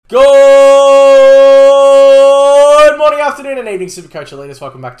Good morning, afternoon, and evening, Supercoach Elites.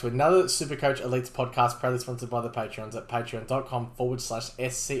 Welcome back to another Supercoach Elites podcast, proudly sponsored by the Patreons at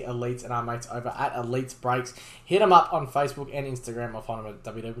patreon.com/SC Elites and our mates over at Elites Breaks. Hit them up on Facebook and Instagram. I'll find them at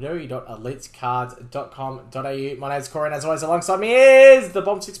www.elitescards.com.au. My name's Corey, and as always, alongside me is the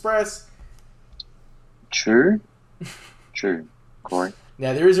Bombs Express. True, Corey.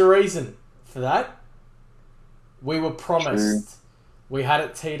 Now, there is a reason for that. We were promised. True. We had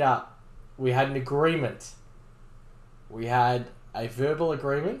it teed up. We had an agreement. We had a verbal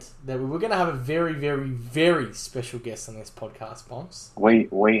agreement that we were going to have a very, very, very special guest on this podcast, Bombs.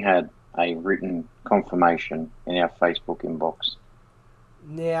 We had a written confirmation in our Facebook inbox.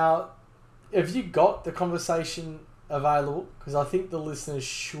 Now, have you got the conversation available? Because I think the listeners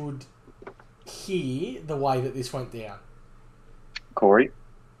should hear the way that this went down. Corey,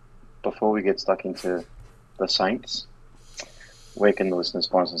 before we get stuck into the Saints, where can the listeners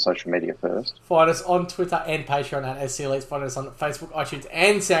find us on social media first? Find us on Twitter and Patreon at SC Elites. Find us on Facebook, iTunes,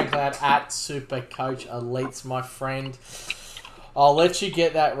 and SoundCloud at Supercoach Elites, my friend. I'll let you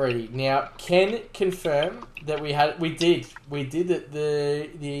get that ready. Now, can confirm that we did that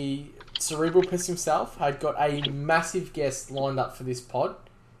the Cerebral Piss himself had got a massive guest lined up for this pod,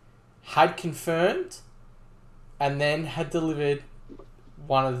 had confirmed, and then had delivered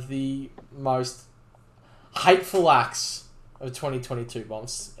one of the most hateful acts of 2022,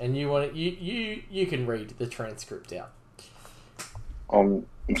 Bombs, and you can read the transcript out. I'm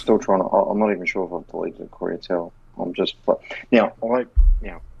still trying to. I'm not even sure if I've deleted it, Corey. I'm just now.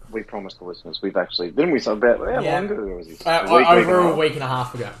 We promised the listeners. We've actually didn't we? So about how long ago was this? Over a week and a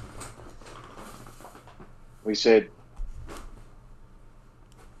half ago. We said,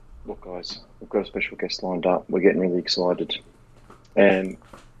 "Look, guys, we've got a special guest lined up. We're getting really excited." And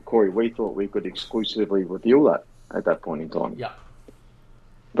Corey, we thought we could exclusively reveal that at that point in time. Yeah.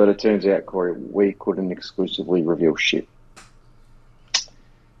 But it turns out, Corey, we couldn't exclusively reveal shit.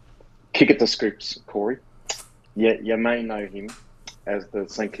 Kick at the scripts, Corey. Yeah, you may know him as the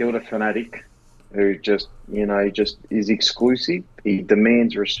St Kilda fanatic who just is exclusive. He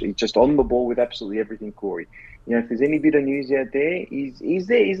demands, he's just on the ball with absolutely everything, Corey. You know, if there's any bit of news out there, he's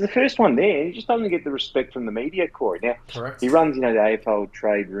there. He's the first one there. He just doesn't get the respect from the media, Corey. Now, correct. He runs, the AFL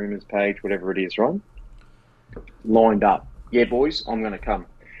trade rumours page, whatever it is, right? Lined up. Yeah, boys, I'm going to come.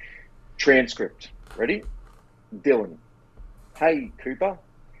 Transcript. Ready? Dylan. Hey, Cooper.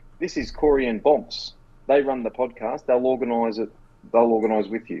 This is Corey and Bombs. They run the podcast. They'll organise it. They'll organise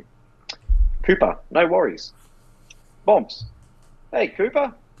with you. Cooper, no worries. Bombs. Hey,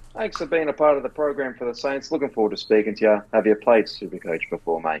 Cooper. Thanks for being a part of the program for the Saints. Looking forward to speaking to you. Have you played Supercoach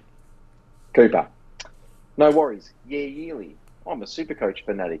before, mate? Cooper. No worries. Yeah, yearly. I'm a Supercoach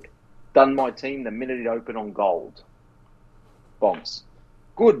fanatic. Done my team the minute it opened on gold. Bombs.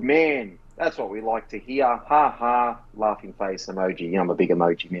 Good man. That's what we like to hear. Ha ha. Laughing face emoji. I'm a big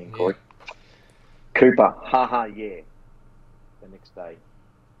emoji man, Corey. Yeah. Cooper. Ha ha, yeah. The next day.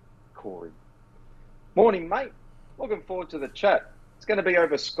 Corey. Morning, mate. Looking forward to the chat. It's going to be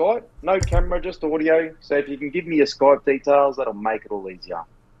over Skype. No camera, just audio. So if you can give me your Skype details, that'll make it all easier.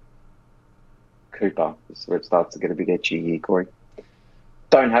 Cooper. This is where it starts to get a bit etchy here, Corey.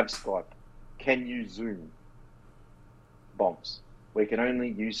 Don't have Skype. Can you Zoom? Bombs. We can only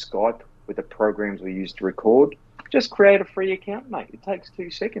use Skype with the programs we use to record. Just create a free account, mate. It takes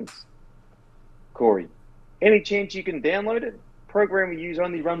 2 seconds. Corey. Any chance you can download it? Program we use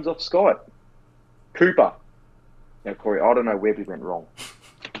only runs off Skype. Cooper. Now, Corey, I don't know where we went wrong.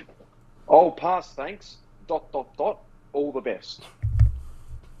 I'll pass, thanks. ... All the best.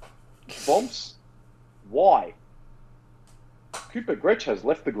 Bombs. Why? Cooper Gretsch has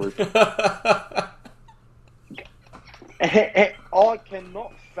left the group. I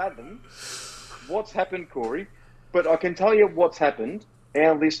cannot fathom what's happened, Corey, but I can tell you what's happened.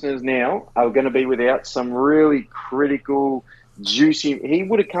 Our listeners now are going to be without some really critical, juicy. He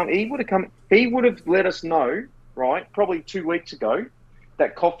would have let us know, right? Probably 2 weeks ago,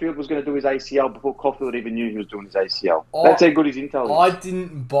 that Caulfield was going to do his ACL before Caulfield even knew he was doing his ACL. That's how good his intel is. I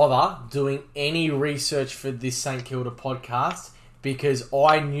didn't bother doing any research for this St Kilda podcast because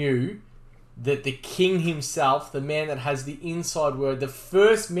I knew that the king himself, the man that has the inside word, the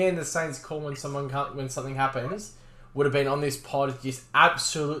first man the Saints call when something happens, would have been on this pod just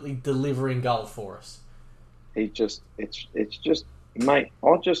absolutely delivering gold for us. It's just, mate,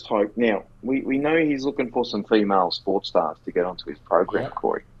 I just hope. Now, we know he's looking for some female sports stars to get onto his program, yep.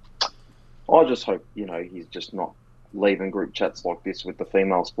 Corey. I just hope, he's just not leaving group chats like this with the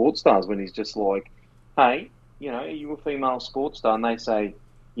female sports stars when he's just like, hey, are you a female sports star? And they say,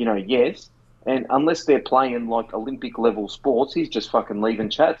 yes. And unless they're playing like Olympic level sports, he's just fucking leaving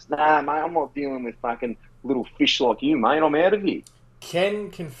chats. Nah, mate, I'm not dealing with fucking little fish like you, mate. I'm out of here.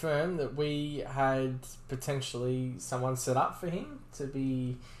 Can confirm that we had potentially someone set up for him to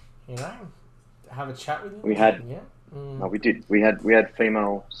be, have a chat with him. We had. Yeah. No, we did. We had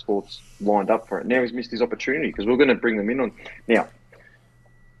female sports lined up for it. Now he's missed his opportunity because we're going to bring them in on. Now,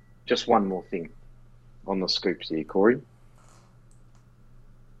 just one more thing on the scoops here, Corey.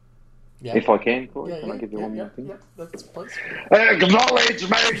 Yeah. If I can, Corey, can I give you one more thing? Yeah, that's please. Acknowledge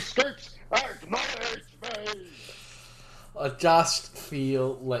me, scoops! Acknowledge me! I just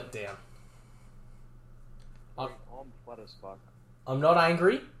feel let down. I'm flat as fuck. I'm not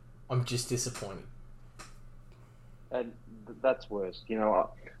angry. I'm just disappointed. And that's worse.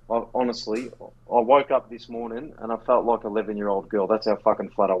 I honestly, I woke up this morning and I felt like an 11-year-old girl. That's how fucking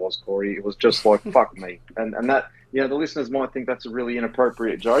flat I was, Corey. It was just like, fuck me. And that, the listeners might think that's a really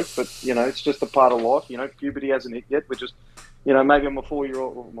inappropriate joke, but, it's just a part of life. Puberty hasn't hit yet. We're just, maybe I'm a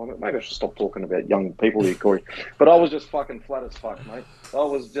 4-year-old. Maybe I should stop talking about young people here, Corey. But I was just fucking flat as fuck, mate. I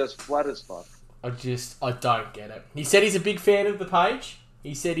was just flat as fuck. I don't get it. He said he's a big fan of the page.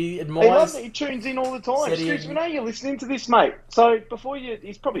 He said he admires. He loves it. He tunes in all the time. Excuse me, know you're listening to this, mate. So before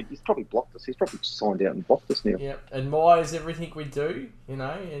he's probably blocked us. He's probably signed out and blocked us now. Yeah, admires everything we do,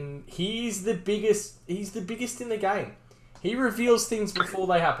 and he's the biggest. He's the biggest in the game. He reveals things before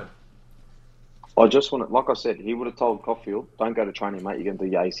they happen. I just want to, like I said, he would have told Caulfield, "Don't go to training, mate. You're going to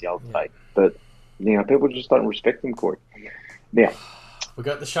do your ACL today." But people just don't respect him, Corey. Now, we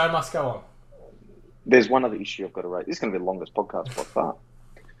got the show must go on. There's one other issue I've got to raise. This is going to be the longest podcast by far.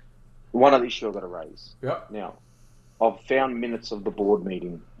 One other issue I've got to raise. Yep. Now, I've found minutes of the board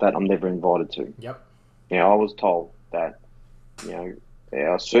meeting that I'm never invited to. Yep. Now, I was told that,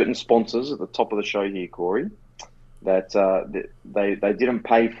 there are certain sponsors at the top of the show here, Corey, that they didn't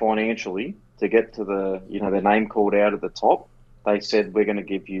pay financially to get to their name called out at the top. They said, we're going to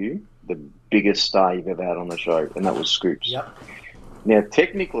give you the biggest star you've ever had on the show, and that was Scoops. Yep. Now,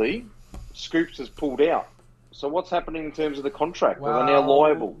 technically, Scoops has pulled out. So what's happening in terms of the contract? Well, Are they now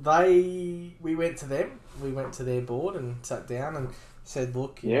liable? We went to them. We went to their board and sat down and said,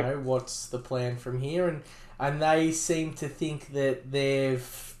 look, what's the plan from here? And they seem to think that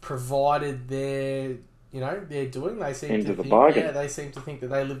they've provided their doing. They seem End to of the think, bargain. Yeah, they seem to think that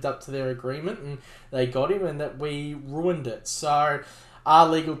they lived up to their agreement and they got him, and that we ruined it. So our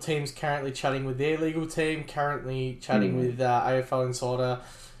legal team's currently chatting with their legal team, currently chatting with AFL Insider,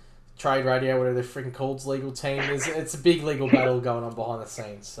 Trade Radio, whatever they're freaking called, legal team. It's a big legal battle going on behind the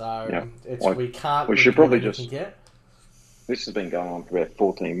scenes. So we can't. We should probably this has been going on for about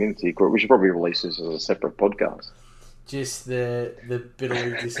 14 minutes here. We should probably release this as a separate podcast. Just the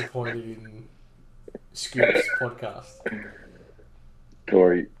bitterly disappointed in Scoops podcast.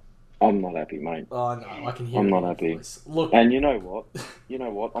 Corey, I'm not happy, mate. Oh no, I can hear. I'm it not in happy. your voice. Look, and you know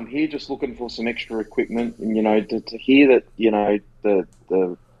what? I'm here just looking for some extra equipment, and to hear that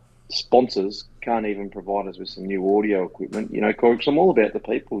the sponsors can't even provide us with some new audio equipment. Corey, 'cause I'm all about the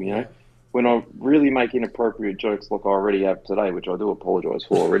people. When I really make inappropriate jokes like I already have today, which I do apologise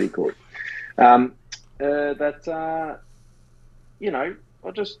for already, Corey. I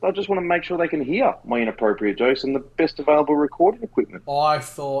just want to make sure they can hear my inappropriate jokes and the best available recording equipment. I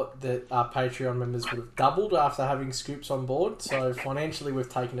thought that our Patreon members would have doubled after having Scoops on board, so financially we've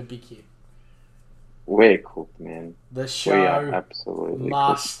taken a big hit. We're cooked, man. The show we are absolutely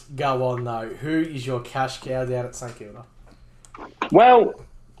must go on, though. Who is your cash cow down at St Kilda? Well,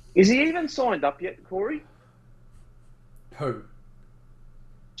 is he even signed up yet, Corey? Who?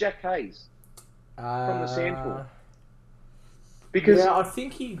 Jack Hayes from the Sandford. Because I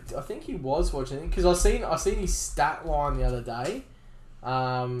think he was watching it because I seen his stat line the other day.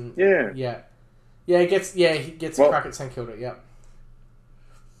 He gets a crack at St Kilda. Yep.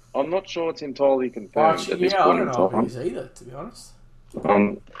 I'm not sure it's entirely confirmed at this point I don't in know time. if it is either, to be honest.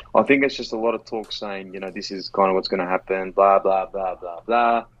 I think it's just a lot of talk saying, this is kind of what's going to happen, blah, blah, blah, blah,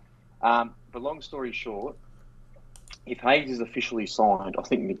 blah. But long story short, if Hayes is officially signed, I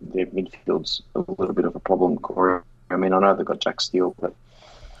think their midfield's a little bit of a problem, Corey. I mean, I know they've got Jack Steele, but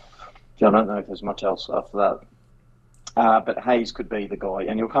I don't know if there's much else after that. But Hayes could be the guy,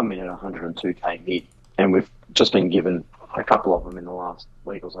 and he'll come in at 102k mid. And we've just been given a couple of them in the last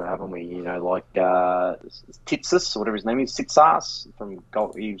week or so, haven't we? Like Titsis, or whatever his name is, Sitsas from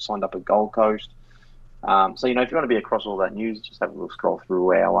he signed up at Gold Coast. So, if you want to be across all that news, just have a little scroll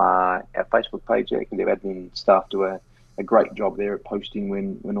through our Facebook page. There, the admin staff do a great job there at posting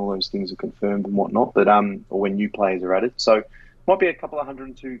when all those things are confirmed and whatnot, but or when new players are added. So might be a couple of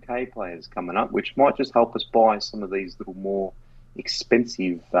 102k players coming up, which might just help us buy some of these little more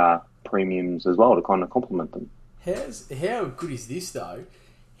expensive premiums as well to kind of complement them. How good is this, though?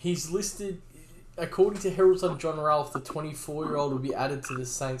 He's listed, according to Herald's on John Ralph, the 24-year-old will be added to the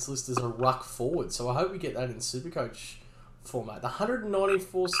Saints list as a ruck forward. So I hope we get that in Supercoach format. The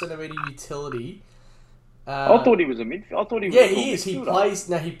 194-centimetre utility. I thought he was a midfield. I thought he was. Yeah, he is. He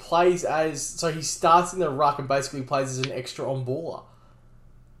plays as... So he starts in the ruck and basically plays as an extra on-baller.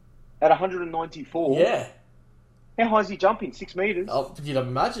 At 194? Yeah. How high is he jumping? 6 metres? Oh, you'd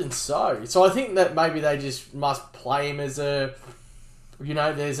imagine so. So I think that maybe they just must play him as a...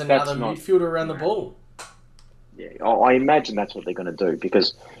 there's another midfielder around the ball. Yeah, I imagine that's what they're going to do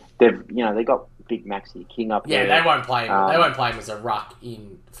because they got Big Maxi King up there. Yeah, they won't play him. They won't play him as a ruck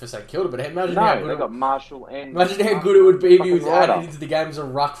for St Kilda. But imagine how good they got Marshall and imagine how good it would be if he was added into the game as a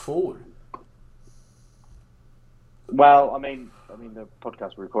ruck forward. Well, I mean, the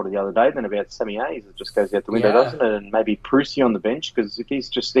podcast we recorded the other day, then about Semi-A's, it just goes out the window, doesn't it? And maybe Prusy on the bench because if he's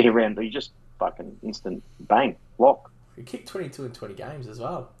just there around, he just fucking instant bang lock. He kicked 22 in 20 games as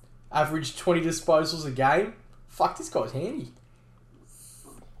well. Averaged 20 disposals a game. Fuck, this guy's handy.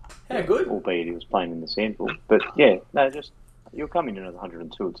 How good? Albeit he was playing in the Sandville. But yeah, you'll come in at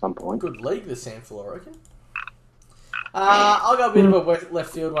 102 at some point. Good league, the Sandville, I reckon. I'll go a bit of a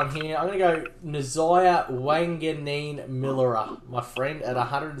left field one here. I'm going to go Nasiah Wanganeen Millera, my friend, at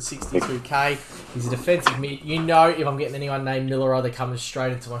 162k. He's a defensive mid. You know, if I'm getting anyone named Millera, they're coming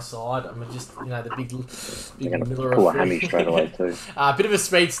straight into my side. I'm just, the big Millera. Pull a hammy straight away too. Bit of a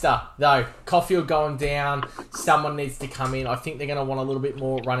speedster, though. Caulfield going down. Someone needs to come in. I think they're going to want a little bit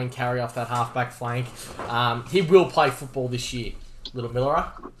more run and carry off that halfback flank. He will play football this year. Little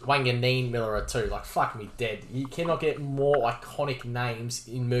Millera, Wanganeen Millera too. Like, fuck me dead. You cannot get more iconic names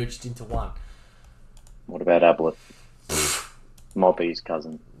merged into one. What about Ablett? Might be his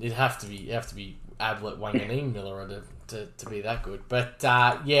cousin. It'd have to be Ablett Wanganeen Millera to be that good. But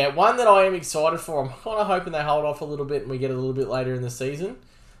one that I am excited for. I'm kind of hoping they hold off a little bit and we get a little bit later in the season.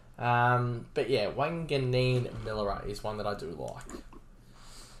 But yeah, Wanganeen Millera is one that I do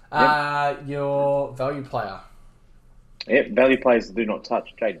like. Your value player. Yeah, value players do not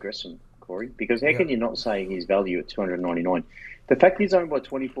touch Jade Gresham, Corey, because how can you not say his value at 299? The fact he's owned by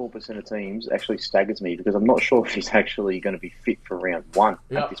 24% of teams actually staggers me because I'm not sure if he's actually going to be fit for round one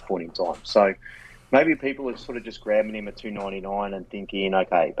at this point in time. So maybe people are sort of just grabbing him at 299 and thinking,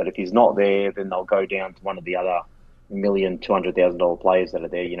 okay, but if he's not there, then they'll go down to one of the other $1,200,000 players that are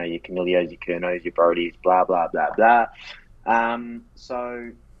there, your Camillios, your Kernos, your Brodies, blah, blah, blah, blah. So,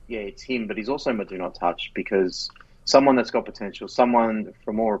 yeah, it's him, but he's also my do not touch because... someone that's got potential, someone,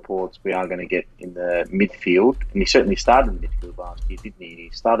 from all reports, we are going to get in the midfield. And he certainly started in the midfield last year, didn't he? He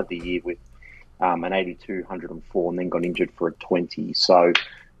started the year with an 82, 104, and then got injured for a 20. So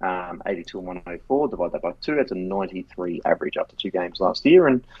 82 and 104, divide that by 2, that's a 93 average after 2 games last year.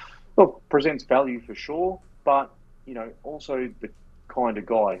 And, look, presents value for sure, but, also the kind of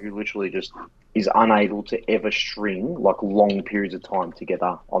guy who literally just is unable to ever string, long periods of time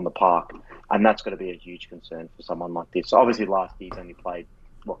together on the park. And that's going to be a huge concern for someone like this. Obviously, last year he's only played,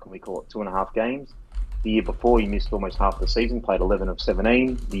 2.5 games. The year before, he missed almost half the season, played 11 of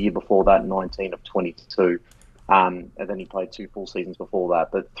 17. The year before that, 19 of 22. And then he played 2 full seasons before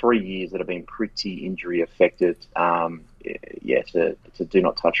that. But 3 years that have been pretty injury affected. It's a do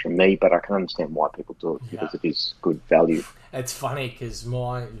not touch from me, but I can understand why people do it because it is good value. It's funny because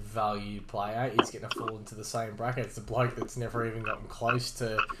my value player is going to fall into the same bracket. It's the bloke that's never even gotten close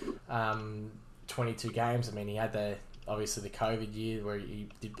to 22 games. I mean, he had obviously the COVID year where he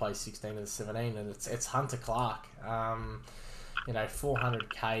did play 16 of the 17, and it's Hunter Clark.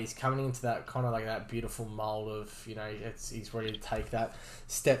 400k. He's coming into that kind of that beautiful mould of, he's ready to take that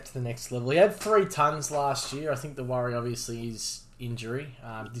step to the next level. He had 3 tons last year. I think the worry obviously is injury.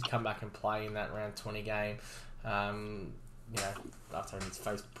 Did come back and play in that round 20 game. After having his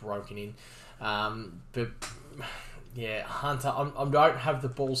face broken in. But yeah, Hunter, I don't have the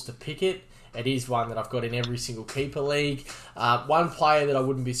balls to pick it. It is one that I've got in every single keeper league. One player that I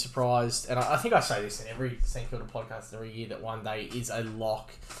wouldn't be surprised, and I think I say this in every St Kilda podcast every year, that one day is a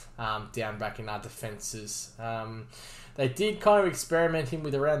lock down back in our defences. They did kind of experiment him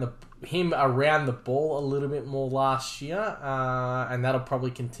around the ball a little bit more last year, and that'll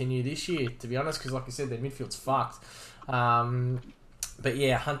probably continue this year, to be honest, because like I said, their midfield's fucked. But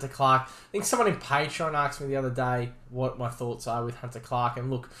yeah, Hunter Clark. I think someone in Patreon asked me the other day what my thoughts are with Hunter Clark. And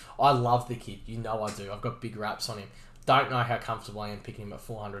look, I love the kid. You know I do. I've got big raps on him. Don't know how comfortable I am picking him at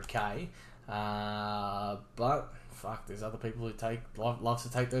 400k. But, fuck, there's other people who love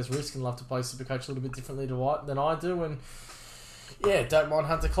to take those risks and love to play Supercoach a little bit differently than I do. And, yeah, don't mind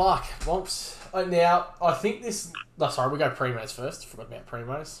Hunter Clark. Womps. Now, I think this... Oh, sorry, we go Primos first. Forgot about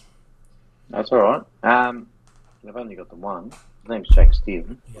Primos. That's all right. I've only got the one. His name's Jack Steele.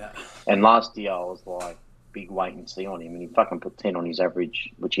 Yeah. And last year I was like, big wait and see on him, and he fucking put 10 on his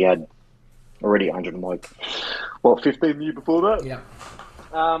average, which he had already 100 and 15 the year before that. Yeah.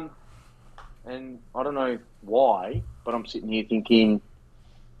 And I don't know why, but I'm sitting here thinking,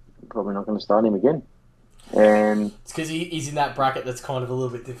 I'm probably not going to start him again. And It's because he's in that bracket that's kind of a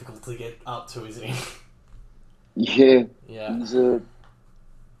little bit difficult to get up to, isn't he? yeah, Yeah. he's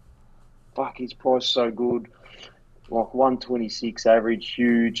his price so good. Like 126 average,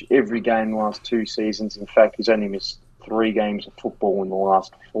 huge. Every game the last 2 seasons. In fact, he's only missed 3 games of football in the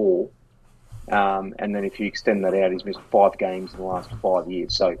last 4. And then if you extend that out, he's missed 5 games in the last 5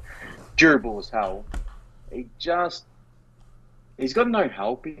 years. So durable as hell. He's got no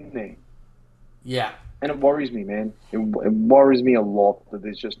help in there. Yeah. And it worries me, man. It worries me a lot that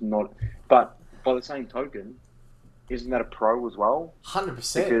there's just not. But by the same token, isn't that a pro as well?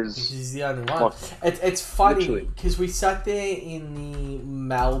 100%. Because he's the only one. like, It's funny literally. because we sat there in the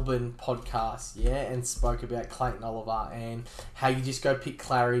Melbourne podcast, and spoke about Clayton Oliver and how you just go pick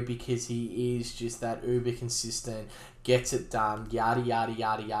Clary because he is just that uber consistent, gets it done, yada, yada,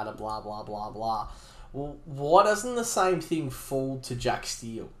 yada, yada, blah, blah, blah, blah. Well, why doesn't the same thing fall to Jack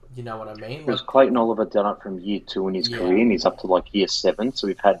Steele? You know what I mean? Because Clayton Oliver done it from year 2 in his career, and he's up to like year 7. So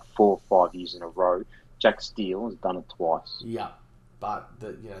we've had 4 or 5 years in a row. Jack Steele has done it twice. Yeah, but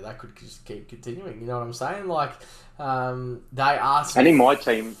that could just keep continuing. You know what I'm saying? Like, they are. And in my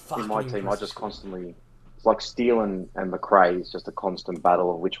team, I impressive. just constantly, it's like Steele and McRae is just a constant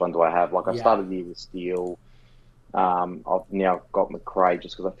battle of which one do I have. Like I started the year with Steele. I've now got McRae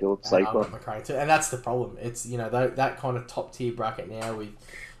just because I feel it's And safer. I've got McRae too, and that's the problem. It's that kind of top tier bracket now with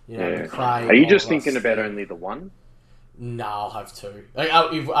McRae. Are you just Oliver, thinking about Steele. only the one? No, I'll have 2.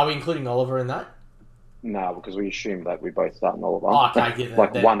 Are we including Oliver in that? No, because we assume that we both start in Oliver. Oh, okay, yeah,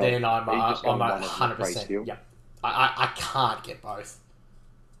 like one. then I'm just gone one of 100%. McRae Yeah, I can't get both.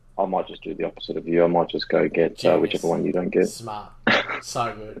 I might just do the opposite of you. I might just go get Genius. whichever one you don't get. Smart,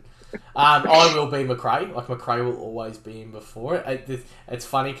 so good. I will be McRae. Like McRae will always be in before it. It's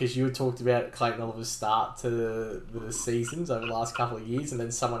funny because you had talked about Clayton Oliver's start to the seasons over the last couple of years, and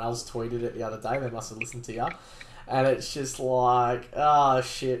then someone else tweeted it the other day. They must have listened to you. And it's just like, oh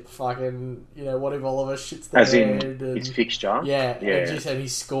shit, fucking, what if Oliver shits the As bed? in his fixture? Yeah. And he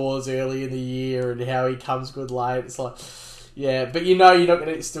scores early in the year and how he comes good late. It's like, yeah, but you're not going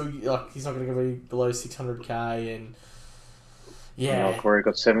to he's not going to be below 600k and yeah. Corey,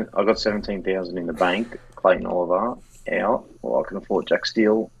 I got 17,000 in the bank. Clayton Oliver out. Well, I can afford Jack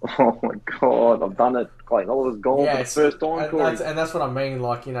Steele. Oh my god, I've done it. Clayton Oliver's gone for the first time. Corey. And that's what I mean.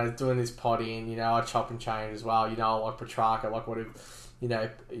 Like doing this potty and I chop and change as well. I like Petrarca. Like what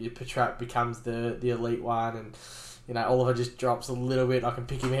if Petrarca becomes the elite one and Oliver just drops a little bit. I can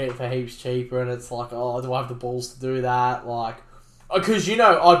pick him out for heaps cheaper, and it's like, oh, do I have the balls to do that? Like, because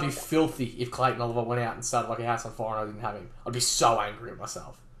I'd be filthy if Clayton Oliver went out and started like a house on fire and I didn't have him. I'd be so angry at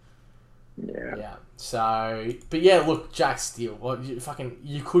myself. Yeah. Yeah. So, but yeah, look, Jack Steele. Well,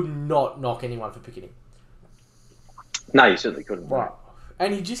 you could not knock anyone for picking him. No, you certainly couldn't. Right.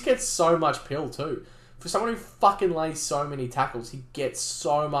 And he just gets so much pill too. For someone who fucking lays so many tackles, he gets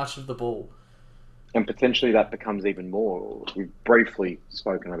so much of the ball. And potentially that becomes even more. We've briefly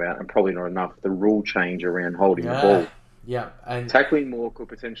spoken about, and probably not enough, the rule change around holding the ball. Yeah, and tackling more could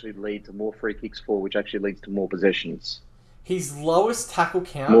potentially lead to more free kicks for, which actually leads to more possessions. His lowest tackle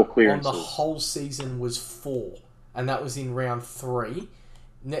count on the whole season was 4, and that was in round 3.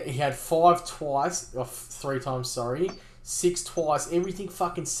 He had 5 twice, or 3 times, sorry, 6 twice, everything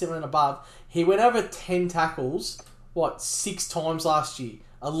fucking 7 and above. He went over 10 tackles, 6 times last year?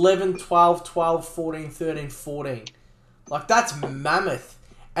 11, 12, 12, 14, 13, 14. Like, that's mammoth.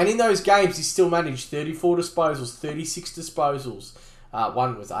 And in those games, he still managed 34 disposals, 36 disposals.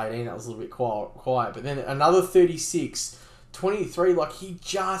 One was 18, that was a little bit quiet. But then another 36, 23. Like, he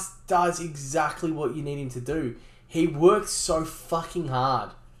just does exactly what you need him to do. He works so fucking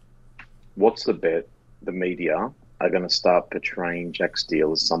hard. What's the bet? The media are going to start portraying Jack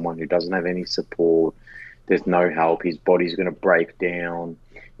Steele as someone who doesn't have any support. There's no help. His body's going to break down.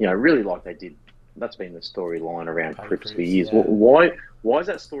 Really like they did. That's been the storyline around Cripps for years. Yeah. Why is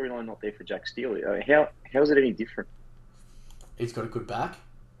that storyline not there for Jack Steele? How is it any different? He's got a good back.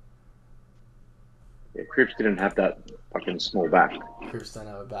 Yeah, Cripps didn't have that fucking small back. Cripps don't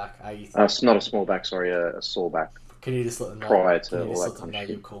have a back. It's not a small back, sorry, a sore back. Can you just let them know? Prior to all that kind of shit.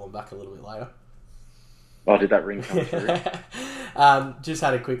 You'll call him back a little bit later. Oh, did that ring come through? Just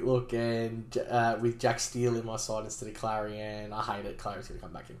had a quick look and with Jack Steele in my side instead of Clary, and I hate it. Clary's going to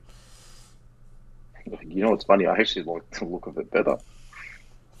come back in. You know what's funny? I actually like the look of it better.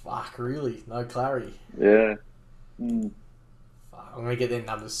 Fuck, really? No Clary. Yeah. Fuck, I'm going to get their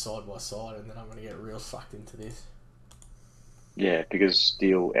numbers side by side and then I'm going to get real sucked into this. Yeah, because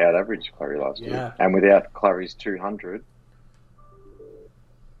Steele out-averaged Clary last Yeah. year. And without Clary's 200...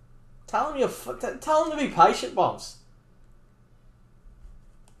 Tell them to be patient, Bombs.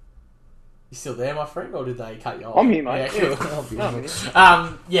 You still there, my friend, or did they cut you off? I'm here, mate. Yeah,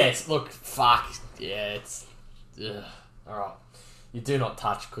 cool. Yes, look, fuck. Yeah, it's... Ugh. All right. You do not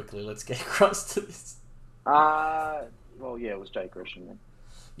touch quickly. Let's get across to this. Well, yeah, it was Jake Gresham then.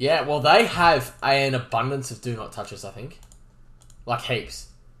 Yeah, well, they have an abundance of do not touches, I think. Like heaps.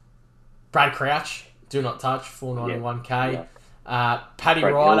 Brad Crouch, do not touch, 491k. Yeah. Paddy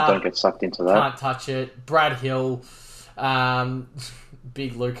Brad Hill, Ryder, don't get sucked into that. can't touch it. Brad Hill,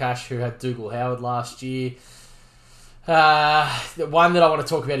 Big Lukash, who had Dougal Howard last year. The one that I want to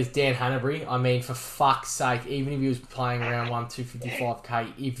talk about is Dan Hanbury. I mean, for fuck's sake, even if he was playing around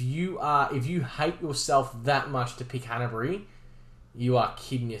 255k, if you hate yourself that much to pick Hanbury, you are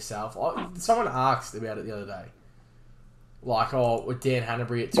kidding yourself. Someone asked about it the other day. Like, with Dan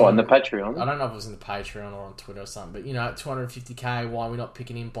Hanbury at 200... What, in the Patreon? I don't know if it was in the Patreon or on Twitter or something, but, at 250k, why are we not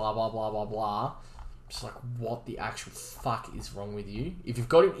picking him, blah, blah, blah, blah, blah. Just like, what the actual fuck is wrong with you? If you've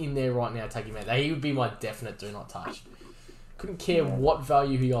got him in there right now, take him out. He would be my definite do not touch. Couldn't care what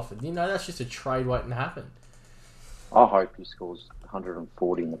value he offered. That's just a trade waiting to happen. I hope he scores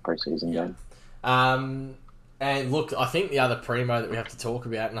 140 in the preseason game. And look, I think the other primo that we have to talk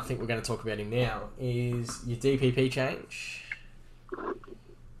about, and I think we're going to talk about him now, is your DPP change.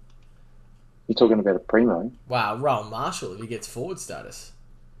 You're talking about a primo? Wow, Rowan Marshall, if he gets forward status.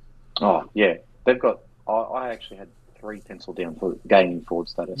 Oh, yeah. They've got... I actually had 3 penciled down for gaining forward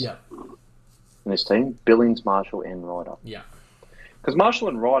status. Yeah. In this team, Billings, Marshall, and Ryder. Yeah. Because Marshall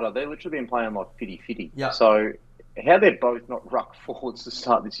and Ryder, they've literally been playing like 50-50. Yeah. So, how they're both not ruck forwards to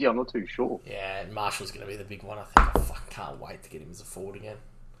start this year, I'm not too sure. Yeah, Marshall's going to be the big one. I think I fucking can't wait to get him as a forward again.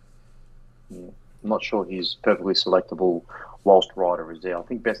 Yeah. I'm not sure he's perfectly selectable whilst Ryder is there. I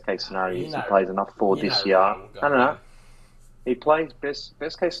think best case scenario is he plays enough forward this year. I don't know. He plays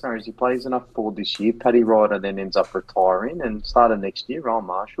best case scenario is he plays enough forward this year. Paddy Ryder then ends up retiring and start of next year. Rowan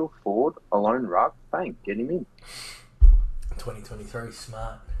Marshall forward, alone ruck, bang, get him in. 2023,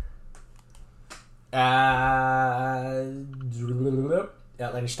 smart.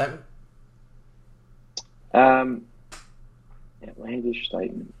 Outlandish statement. Outlandish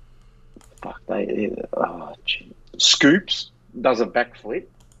statement. Fuck, Scoops does a backflip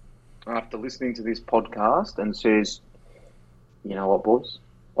after listening to this podcast and says, "You know what, boys?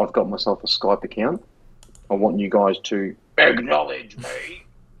 I've got myself a Skype account. I want you guys to acknowledge me."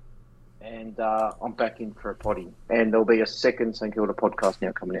 And I'm back in for a potty. And there'll be a second St Kilda podcast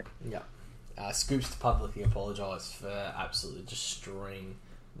now coming out. Yeah. Scoops to publicly apologise for absolutely destroying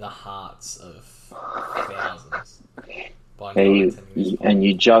the hearts of thousands. And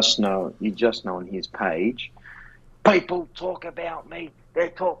you just know on his page, people talk about me. They're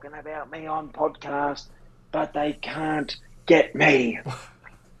talking about me on podcast, but they can't get me.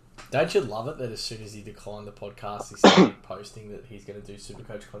 Don't you love it that as soon as he declined the podcast, he started posting that he's going to do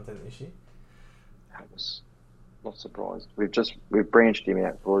Supercoach content this year? I was not surprised. We've branched him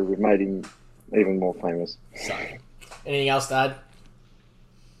out, boy. We've made him even more famous. So, anything else to add?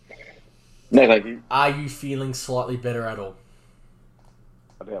 No, thank you. Are you feeling slightly better at all?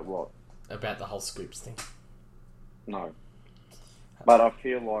 About what? About the whole Scoops thing? No. But I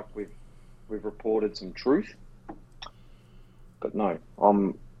feel like we've reported some truth. But no,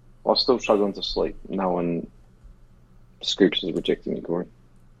 I'm still struggling to sleep knowing Scoops is rejecting me, Corey.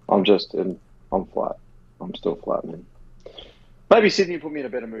 I'm flat. I'm still flat, man. Maybe Sydney will put me in a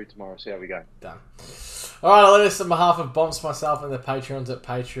better mood tomorrow. See how we go. Done. All right, I'll let us on behalf of Bombs, myself, and the Patreons at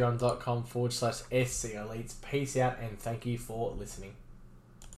patreon.com/SC Elites. Peace out and thank you for listening.